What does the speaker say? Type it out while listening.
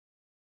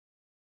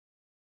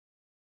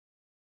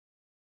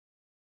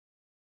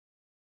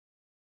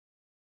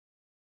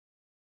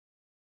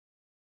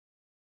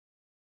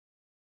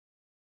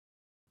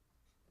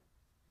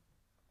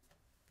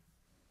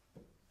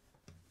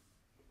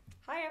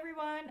Hi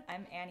everyone,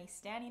 I'm Annie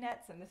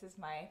Staninec, and this is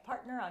my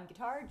partner on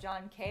guitar,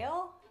 John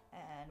Kael,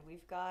 and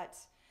we've got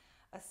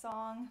a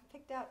song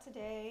picked out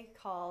today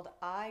called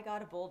I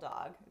Got a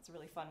Bulldog. It's a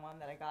really fun one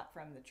that I got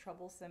from the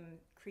Troublesome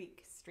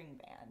Creek String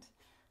Band.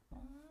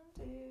 1,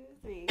 2,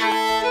 3.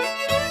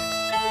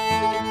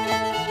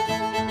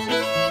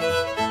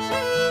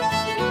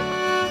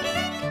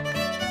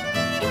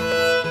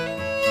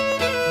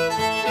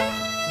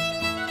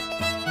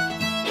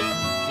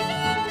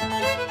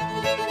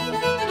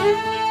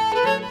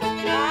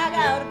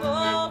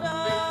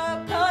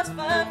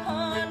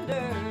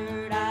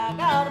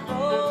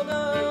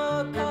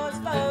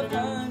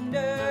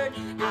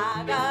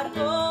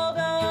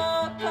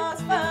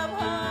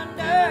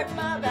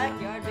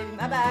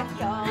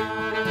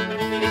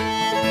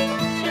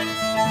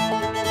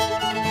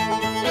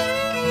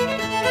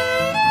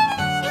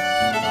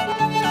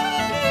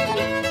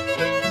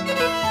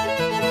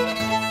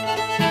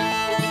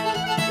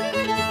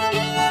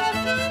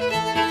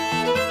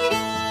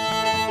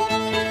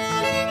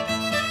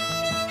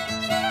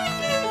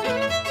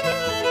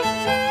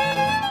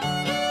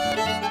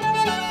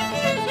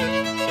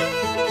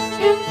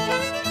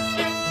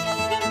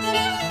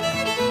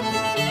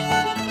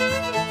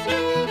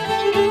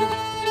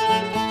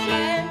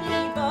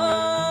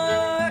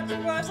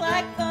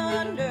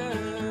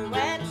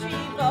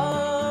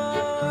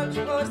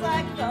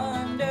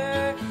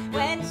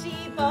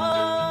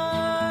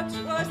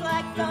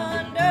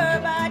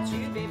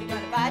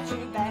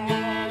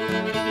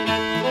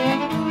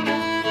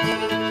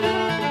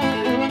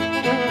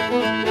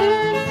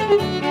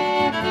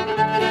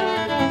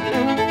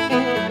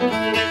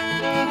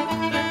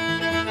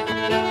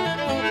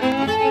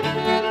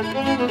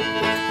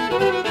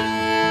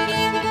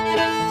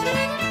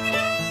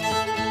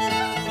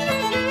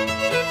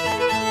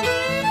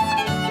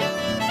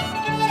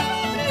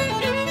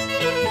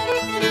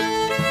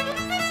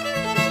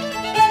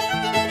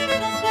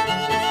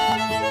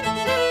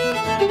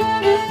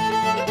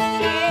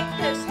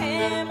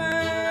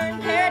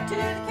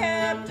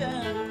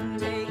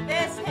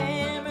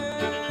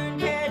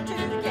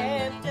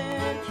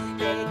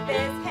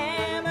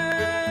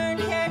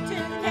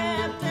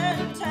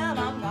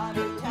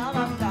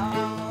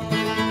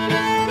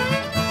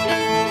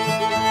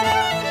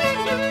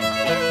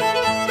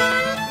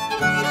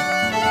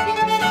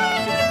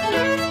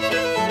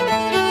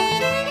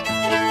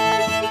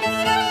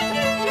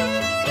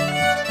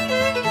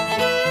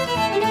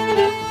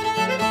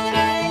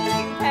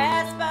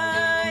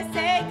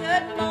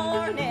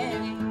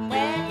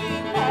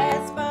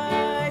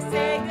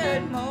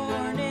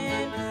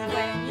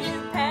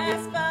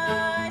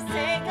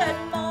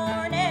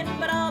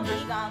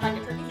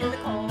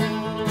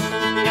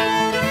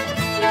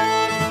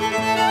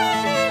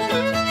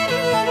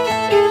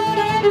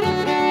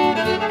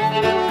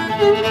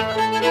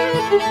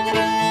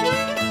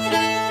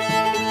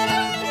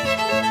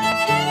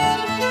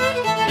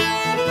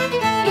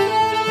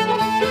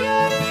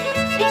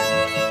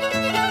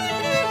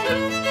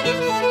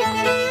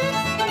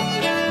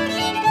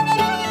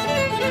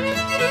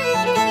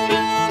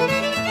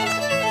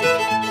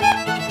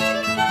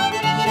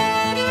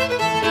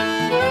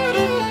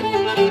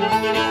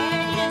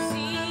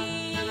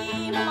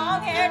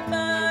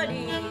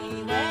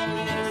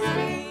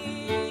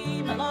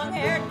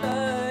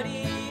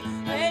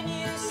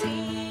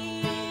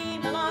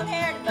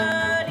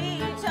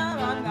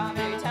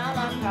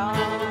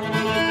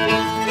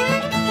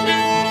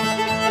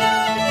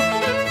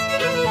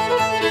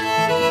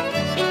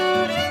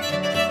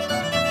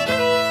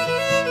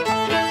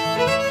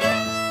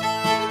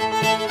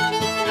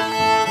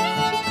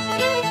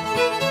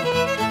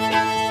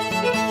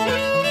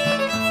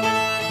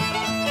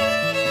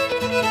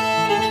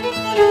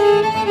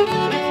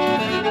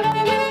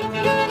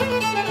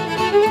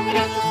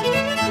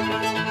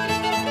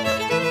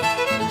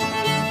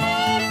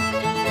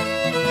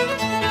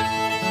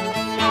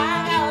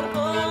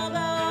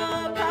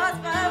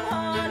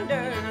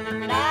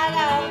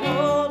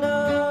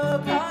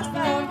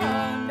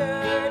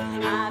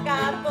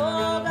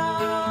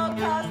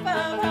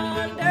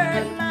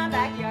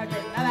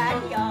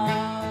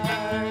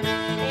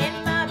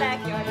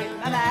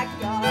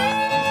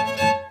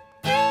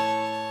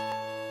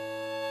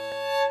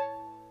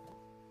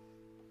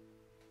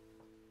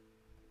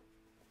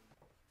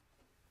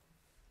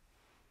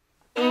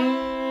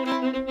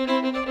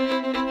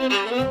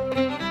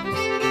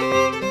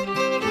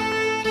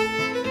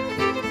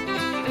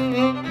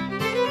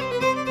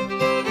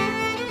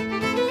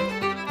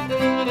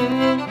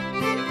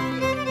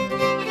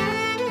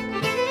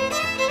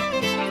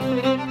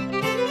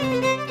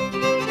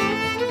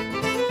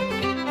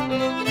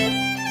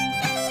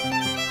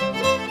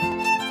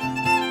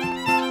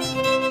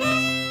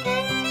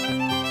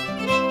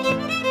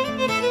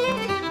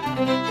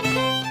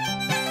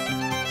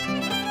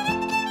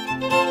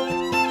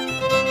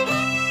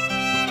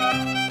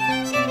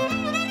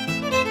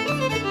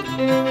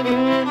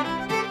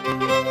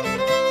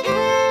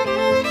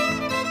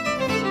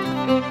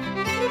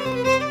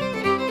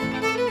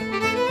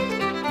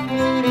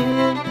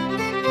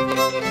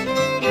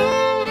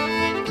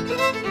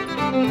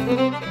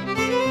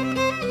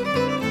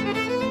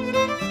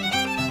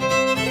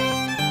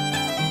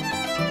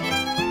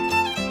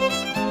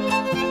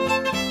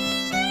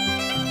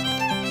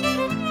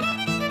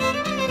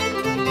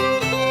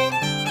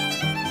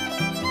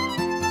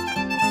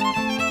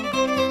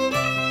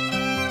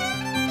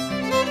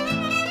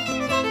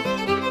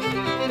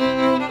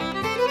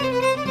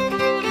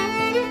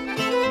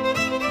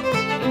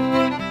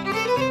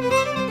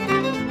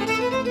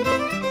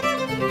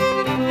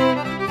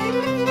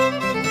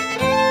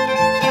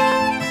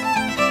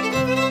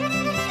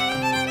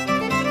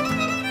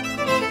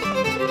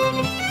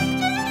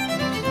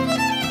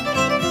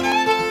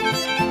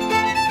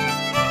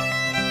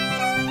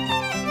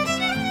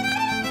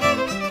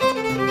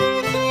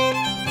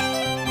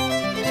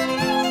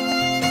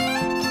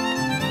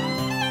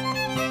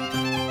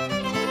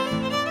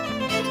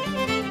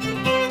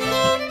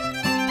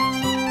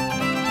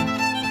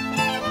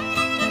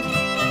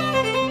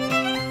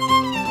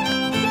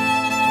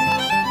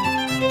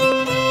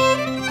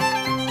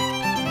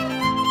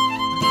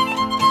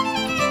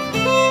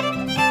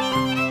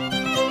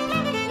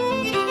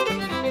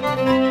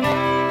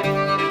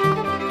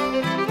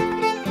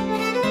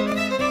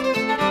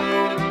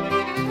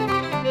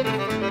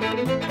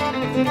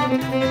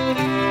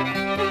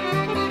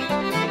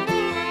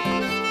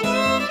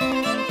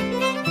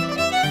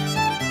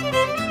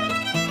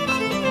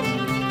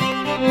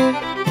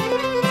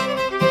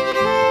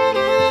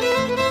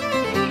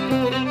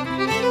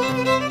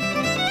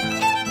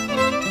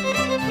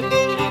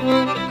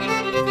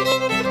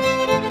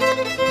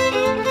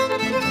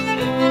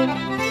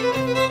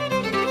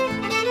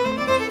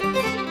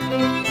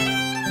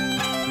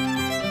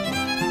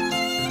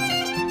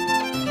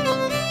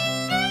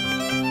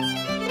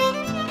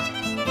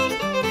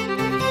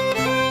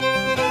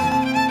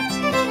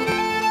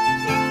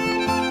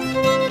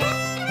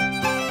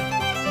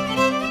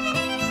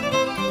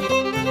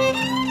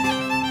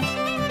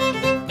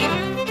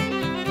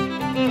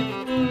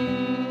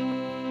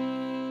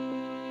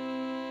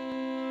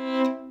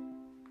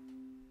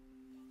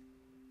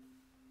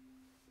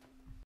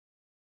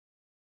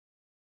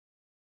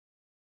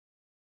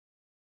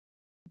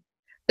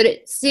 But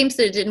it seems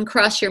that it didn't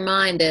cross your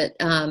mind that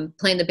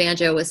playing the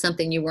banjo was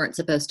something you weren't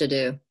supposed to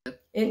do.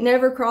 It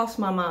never crossed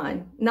my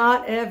mind,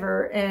 not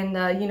ever. And,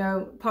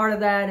 part of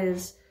that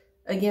is,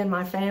 again,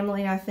 my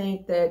family. I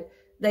think that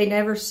they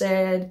never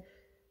said,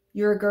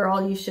 you're a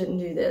girl, you shouldn't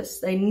do this.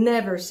 They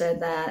never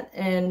said that.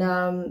 And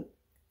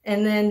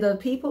then the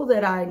people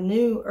that I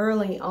knew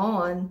early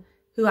on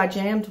who I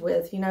jammed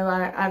with,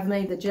 I've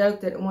made the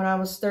joke that when I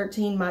was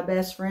 13, my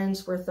best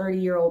friends were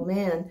 30-year-old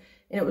men.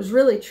 And it was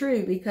really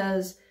true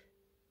because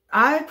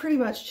I pretty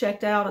much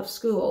checked out of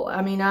school.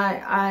 I mean,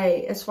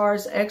 I as far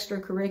as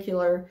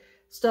extracurricular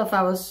stuff,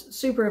 I was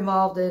super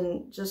involved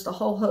in just a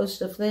whole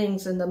host of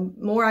things. And the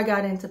more I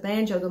got into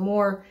banjo, the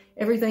more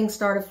everything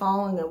started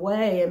falling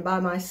away. And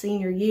by my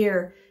senior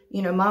year,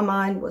 my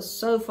mind was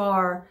so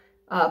far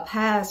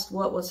past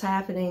what was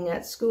happening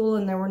at school,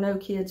 and there were no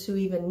kids who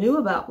even knew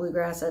about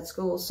bluegrass at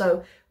school.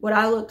 So what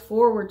I looked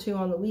forward to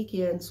on the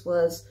weekends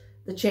was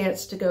the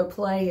chance to go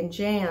play and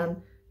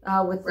jam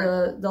with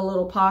the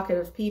little pocket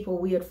of people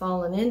we had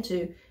fallen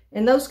into.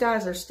 And those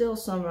guys are still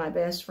some of my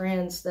best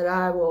friends that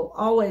I will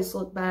always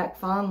look back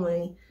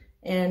fondly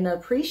and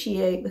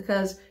appreciate,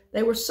 because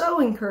they were so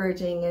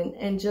encouraging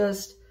and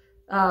just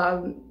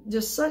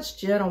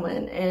such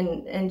gentlemen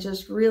and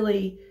just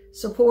really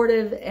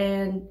supportive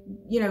and,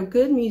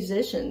 good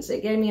musicians.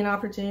 It gave me an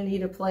opportunity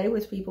to play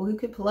with people who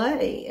could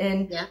play.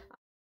 And yeah.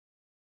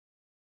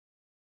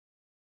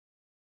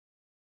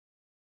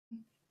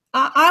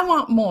 I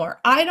want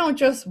more. I don't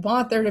just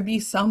want there to be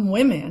some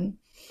women.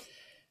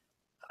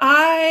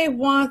 I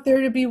want there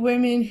to be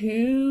women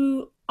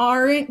who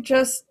aren't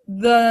just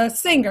the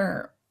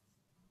singer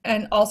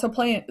and also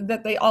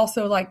that they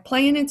also like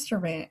play an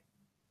instrument,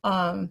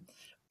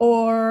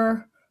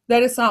 or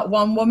that it's not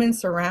one woman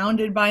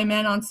surrounded by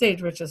men on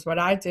stage, which is what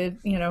I did,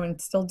 and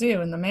still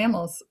do in the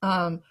Mammals,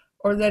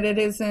 or that it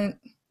isn't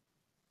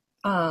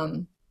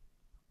an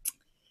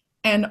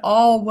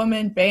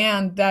all-woman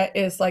band that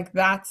is like,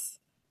 that's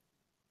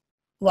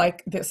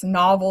like this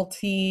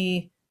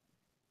novelty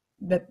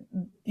that,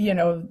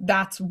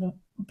 that's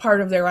part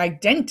of their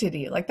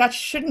identity. Like, that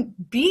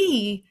shouldn't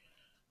be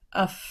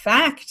a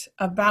fact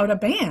about a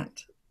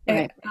band.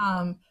 Right.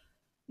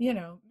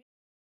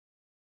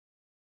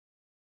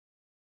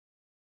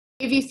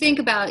 If you think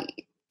about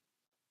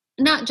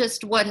not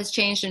just what has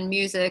changed in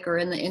music or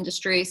in the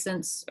industry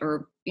since,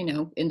 or,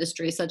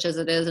 industry such as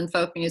it is in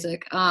folk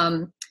music,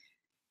 over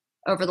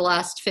the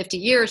last 50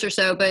 years or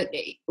so, but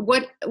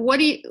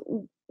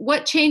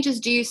what changes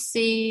do you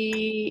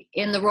see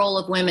in the role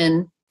of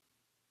women?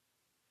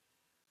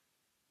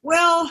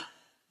 Well,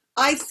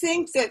 I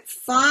think that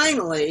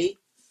finally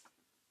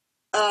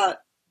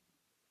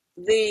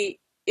the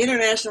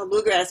International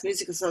Bluegrass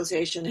Music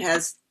Association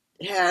has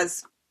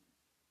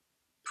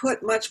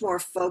put much more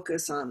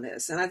focus on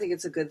this, and I think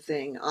it's a good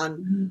thing,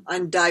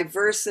 on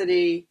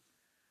diversity,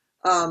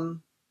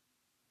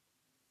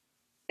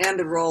 and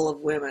the role of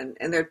women,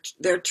 and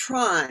they're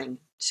trying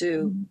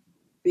to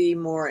be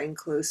more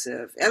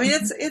inclusive. I mean,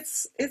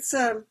 it's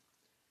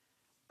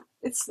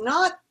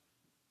not,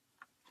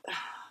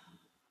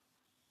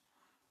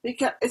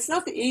 because it's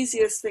not the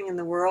easiest thing in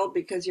the world,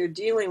 because you're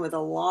dealing with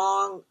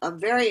a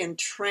very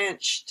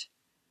entrenched,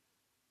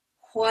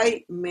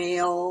 white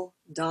male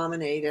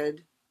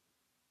dominated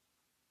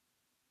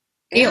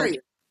area,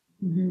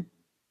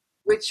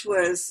 which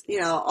was,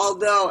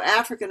 although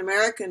African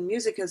American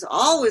music has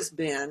always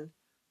been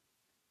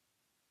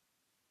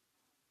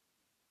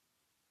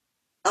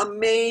a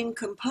main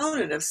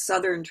component of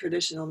Southern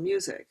traditional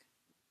music.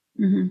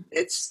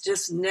 It's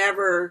just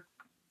never,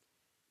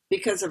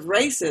 because of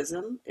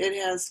racism, it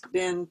has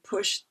been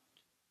pushed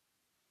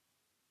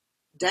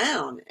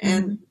down,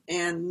 and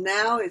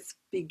now it's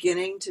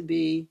beginning to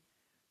be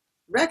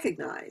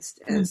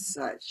recognized as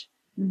such.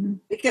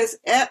 Because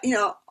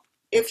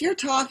if you're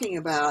talking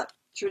about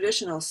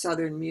traditional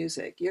Southern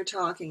music, you're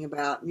talking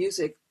about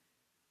music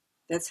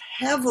that's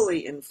heavily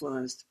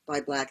influenced by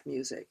Black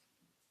music.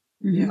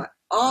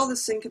 All the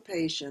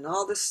syncopation,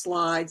 all the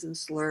slides and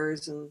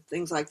slurs and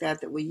things like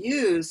that we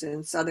use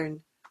in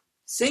Southern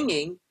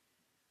singing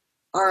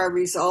are a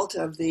result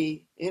of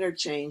the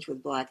interchange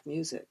with Black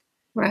music.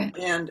 Right.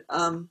 And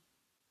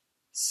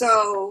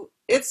so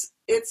it's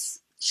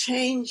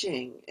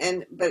changing,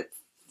 but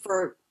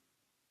for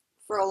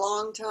a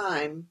long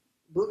time,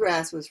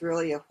 bluegrass was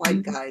really a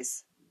white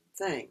guy's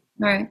thing.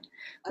 Right.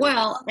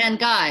 Well, and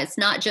guys,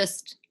 not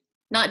just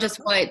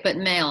white, but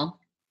male.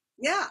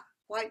 Yeah,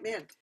 white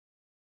men.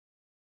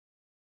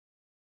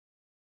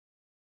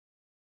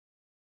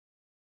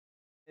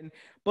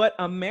 But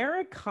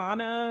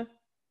Americana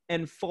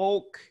and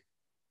folk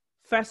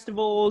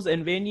festivals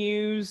and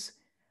venues,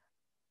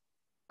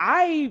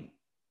 I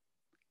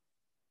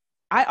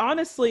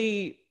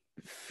honestly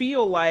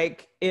feel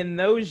like in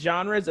those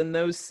genres and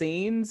those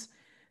scenes,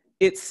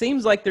 it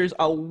seems like there's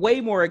a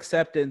way more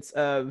acceptance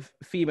of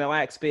female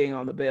acts being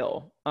on the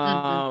bill.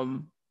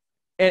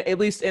 At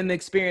least in the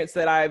experience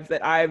that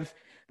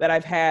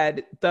I've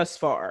had thus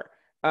far.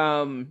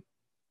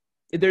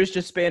 There's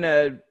just been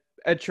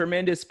a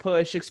tremendous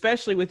push,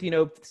 especially with,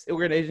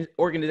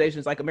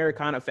 organizations like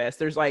Americana Fest.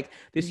 There's like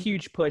this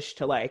huge push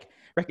to like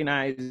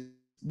recognize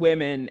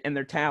women and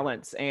their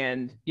talents.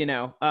 And,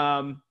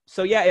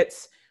 so yeah,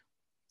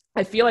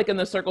 I feel like in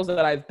the circles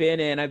that I've been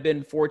in, I've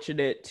been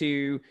fortunate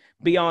to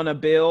be on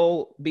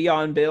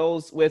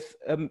bills with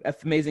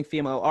amazing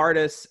female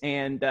artists.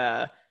 And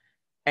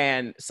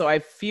so I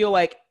feel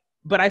like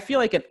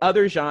in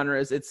other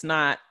genres, it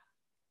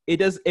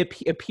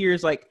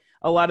appears like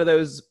a lot of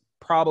those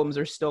problems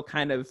are still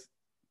kind of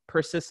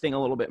persisting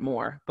a little bit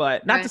more,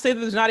 but not to say that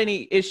there's not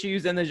any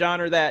issues in the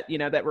genre that,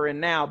 that we're in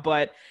now,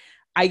 but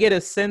I get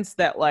a sense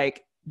that,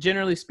 like,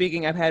 generally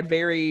speaking, I've had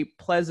very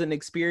pleasant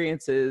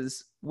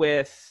experiences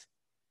with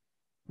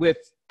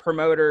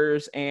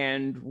promoters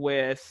and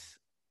with,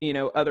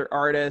 other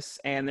artists.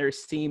 And there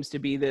seems to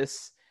be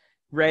this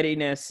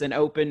readiness and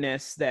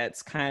openness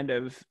that's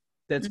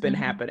been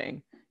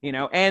happening,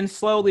 and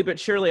slowly but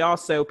surely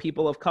also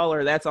people of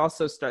color. That's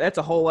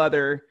a whole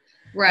other,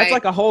 that's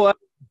like a whole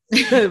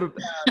other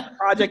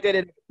project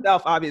in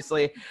itself,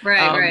 obviously.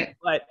 Right.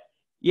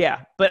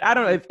 But I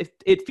don't know if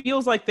it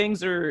feels like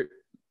things are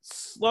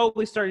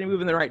slowly starting to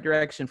move in the right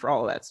direction for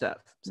all of that stuff.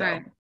 So.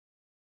 Right.